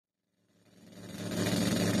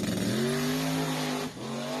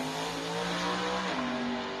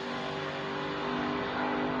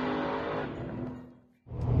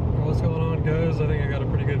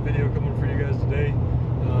good video coming for you guys today.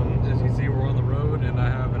 As you can see, we're on the road and I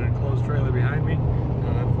have an enclosed trailer behind me.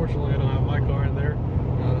 Unfortunately, I don't have my car in there.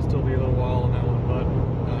 It'll still be a little while on that one, but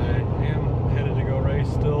I am headed to go race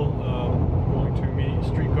still. Going to meet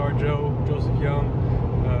Streetcar Joseph Young.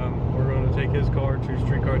 We're going to take his car to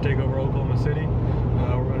Streetcar Takeover Oklahoma City.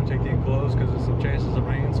 We're going to take the enclosed because there's some chances of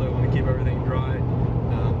rain, so I want to keep everything dry.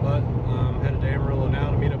 But I'm headed to Amarillo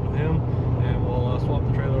now to meet up with him, and we'll swap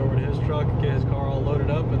the trailer over to his truck, get his car all loaded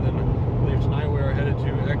up, and then leave tonight. We are headed to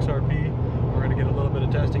XRP. We're going to get a little bit of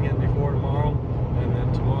testing in before tomorrow, and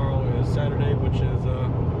then tomorrow is Saturday, which is the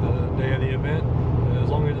day of the event. As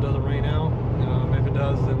long as it doesn't rain out. If it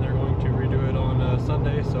does, then they're going to redo it on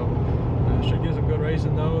Sunday, so should get some good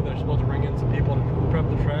racing though. They're supposed to bring in some people to prep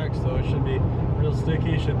the track, so it should be real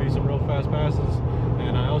sticky, should be some real fast passes.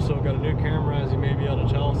 And I also got a new camera, as you may be able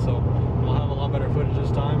to tell, so we'll have a lot better footage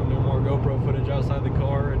this time, and no more GoPro footage outside the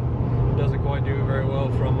car. It doesn't quite do very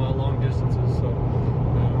well from long distances, so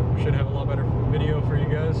should have a lot better video for you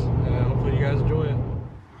guys. Hopefully you guys enjoy it.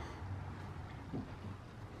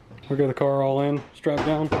 We got the car all in, strapped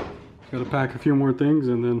down. Got to pack a few more things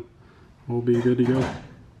and then we'll be good to go.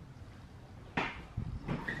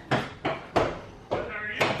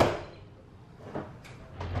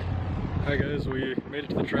 Hi guys, we made it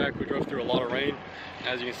to the track. We drove through a lot of rain.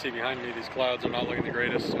 As you can see behind me, these clouds are not looking the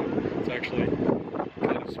greatest, so it's actually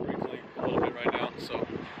kind of sprinkling a little bit right now, so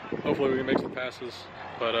hopefully we can make some passes.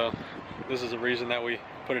 But this is the reason that we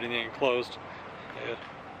put it in the enclosed. It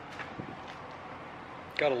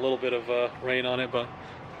got a little bit of rain on it, but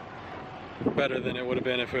better than it would have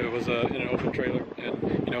been if it was in an open trailer, and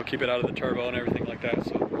you know, keep it out of the turbo and everything like that.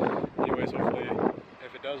 So anyways, hopefully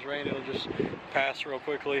if it does rain, it'll just pass real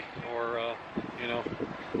quickly, or you know,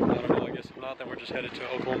 I don't know, I guess if not, then we're just headed to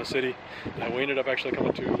Oklahoma City. We ended up actually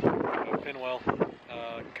coming to Pinwell,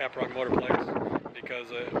 Caprock Motorplex,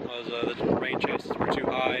 because it was the rain chances were too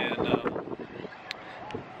high in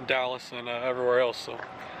Dallas and everywhere else, so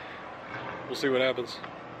we'll see what happens.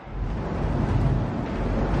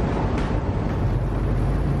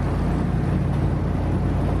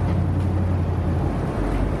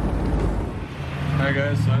 Alright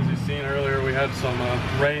guys, so as you've seen earlier, we had some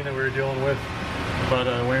rain that we were dealing with, but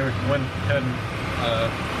we went ahead and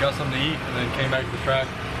got something to eat and then came back to the track,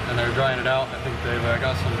 and they're drying it out. I think they've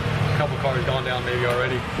got a couple cars gone down maybe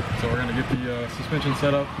already, so we're going to get the suspension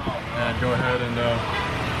set up and go ahead and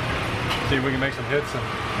see if we can make some hits and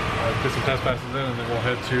get some test passes in, and then we'll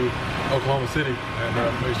head to Oklahoma City and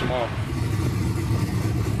race tomorrow.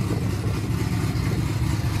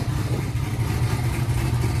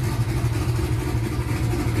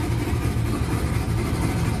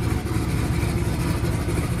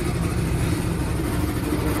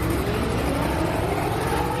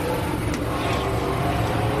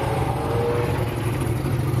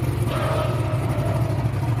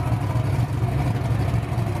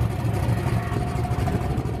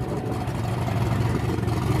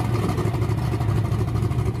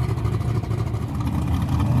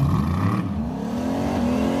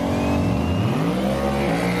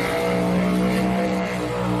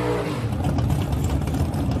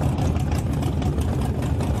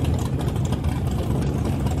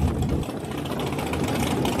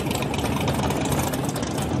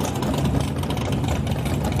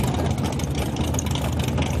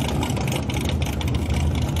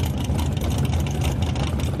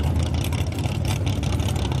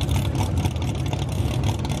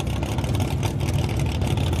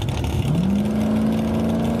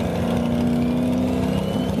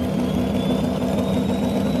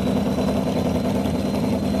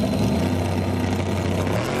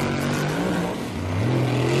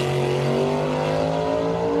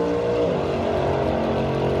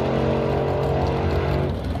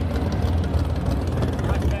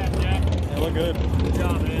 Good. Good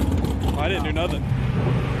job, man. I didn't do nothing.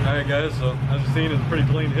 Alright guys, so as you've seen, it's a pretty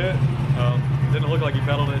clean hit. Didn't look like he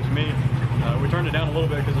pedaled it to me. We turned it down a little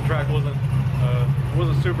bit because the track wasn't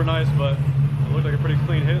super nice, but it looked like a pretty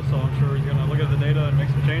clean hit, so I'm sure he's going to look at the data and make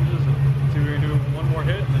some changes and see if we can do one more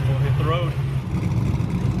hit, and then we'll hit the road.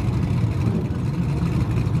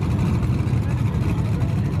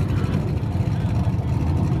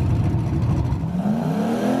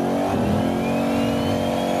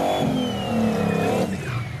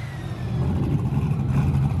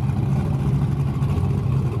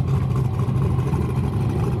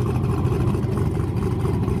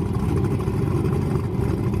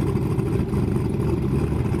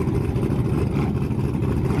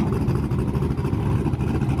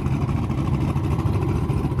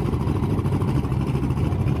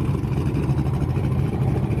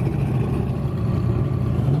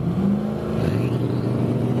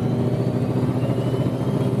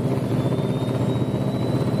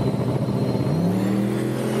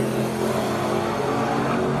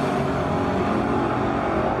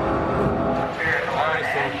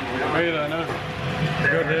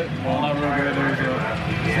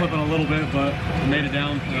 it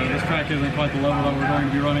down. This track isn't quite the level that we're going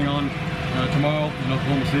to be running on tomorrow in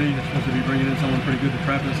Oklahoma City. They're supposed to be bringing in someone pretty good to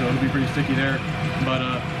prep it, so it'll be pretty sticky there. But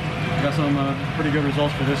got some pretty good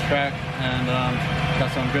results for this track, and got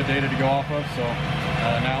some good data to go off of. So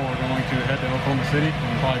now we're going to head to Oklahoma City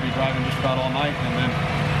and probably be driving just about all night, and then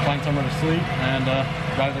find somewhere to sleep and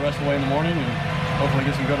drive the rest of the way in the morning, and hopefully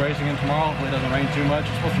get some good racing in tomorrow. Hopefully it doesn't rain too much.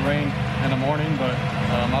 It's supposed to rain in the morning, but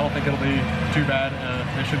I don't think it'll be too bad.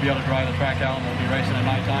 They should be able to dry the track out, and we'll be racing at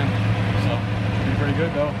nighttime. So it'll be pretty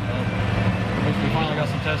good though. We finally got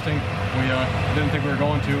some testing. We didn't think we were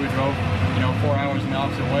going to. We drove, 4 hours in the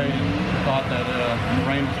opposite way and thought that the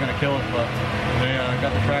rain was going to kill it, but they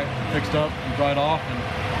got the track fixed up and dried off, and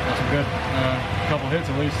got some good couple hits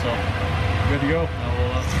at least. So good to go.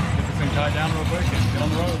 We'll get this thing tied down real quick and get on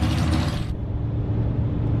the road.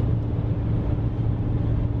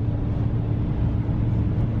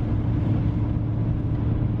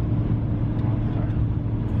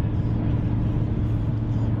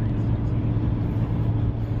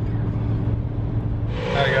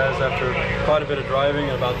 Alright guys, after quite a bit of driving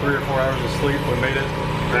and about 3 or 4 hours of sleep, we made it.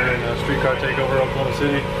 We're in a streetcar takeover Oklahoma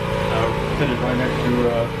City. Headed right next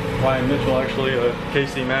to Ryan Mitchell, actually,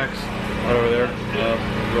 KC Max, right over there.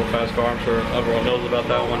 Real fast car, I'm sure everyone knows about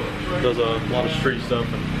that one. Does a lot of street stuff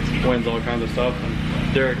and wins all kinds of stuff.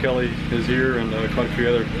 And Derek Kelly is here, and quite a few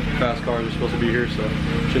other fast cars are supposed to be here, so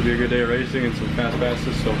should be a good day of racing and some fast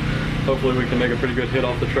passes. So hopefully we can make a pretty good hit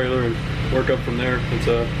off the trailer and work up from there. It's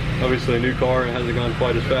obviously a new car and it hasn't gone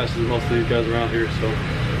quite as fast as most of these guys around here, so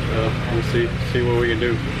we'll see what we can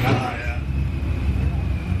do.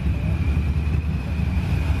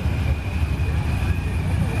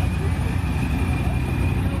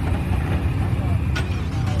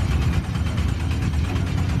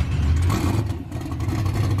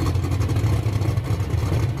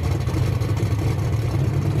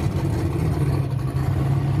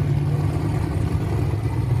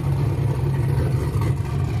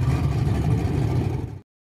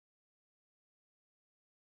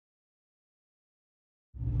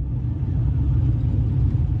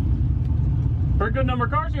 Pretty good number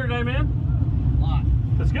of cars here today, man. A lot.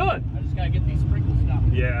 That's good. I just gotta get these sprinkles stopped.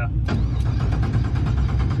 Yeah.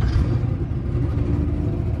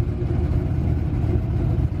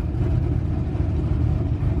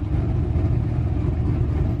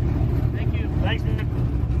 Thank you. Thanks, man.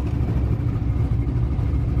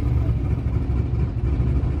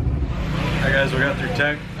 Alright guys, we got through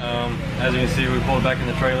tech. As you can see, we pulled back in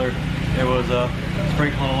the trailer. It was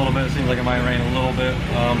sprinkling a little bit. It seems like it might rain a little bit,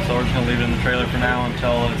 so we're just going to leave it in the trailer for now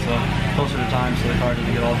until it's closer to time, so the car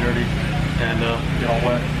doesn't get all dirty and get all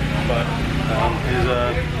wet. But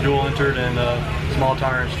he's dual entered in small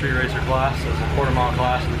tire and street racer class. So it's a quarter-mile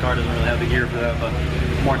class, and the car doesn't really have the gear for that, but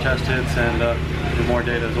more test hits and more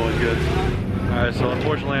data is always good. Alright, so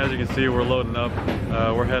unfortunately, as you can see, we're loading up.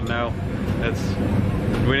 We're heading out.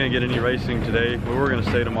 We didn't get any racing today. We were going to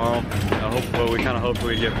stay tomorrow. But we kind of hoped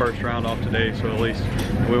we'd get first round off today, so at least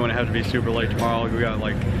we wouldn't have to be super late tomorrow. We got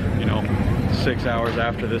like 6 hours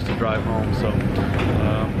after this to drive home, so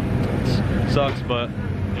it sucks, but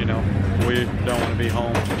we don't want to be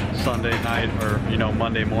home Sunday night or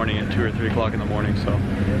Monday morning at 2 or 3 o'clock in the morning. So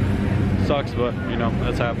sucks, but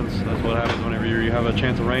that happens. That's what happens whenever you have a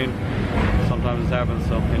chance of rain. Sometimes it happens.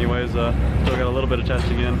 So anyways, still got a little bit of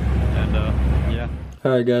testing in, and yeah.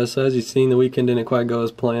 Alright guys, so as you've seen, the weekend didn't quite go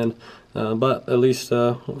as planned, but at least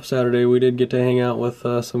Saturday we did get to hang out with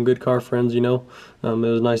some good car friends. It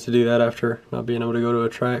was nice to do that after not being able to go to a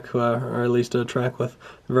track, or at least a track with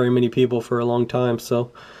very many people for a long time.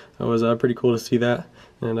 So it was pretty cool to see that,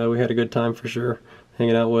 and we had a good time for sure,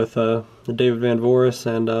 hanging out with David Van Voris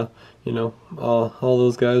and all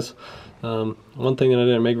those guys. One thing that I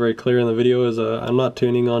didn't make very clear in the video is I'm not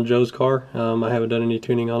tuning on Joe's car. I haven't done any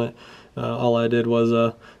tuning on it. All I did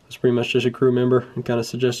was pretty much just a crew member and kind of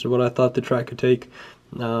suggested what I thought the track could take,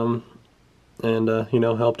 and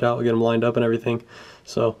helped out, get them lined up and everything.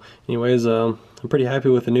 So anyways, I'm pretty happy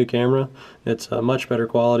with the new camera. It's much better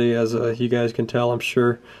quality, as you guys can tell, I'm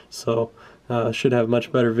sure. So should have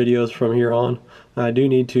much better videos from here on. I do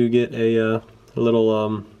need to get a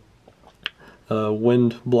little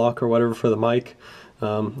wind block or whatever for the mic.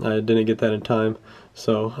 I didn't get that in time,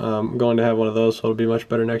 so I'm going to have one of those, so it'll be much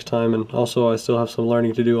better next time. And also I still have some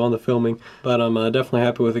learning to do on the filming, but I'm definitely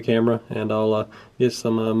happy with the camera, and I'll get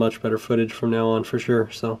some much better footage from now on for sure.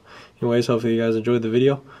 So anyways, hopefully you guys enjoyed the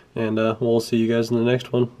video, and we'll see you guys in the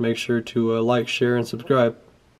next one. Make sure to like, share, and subscribe.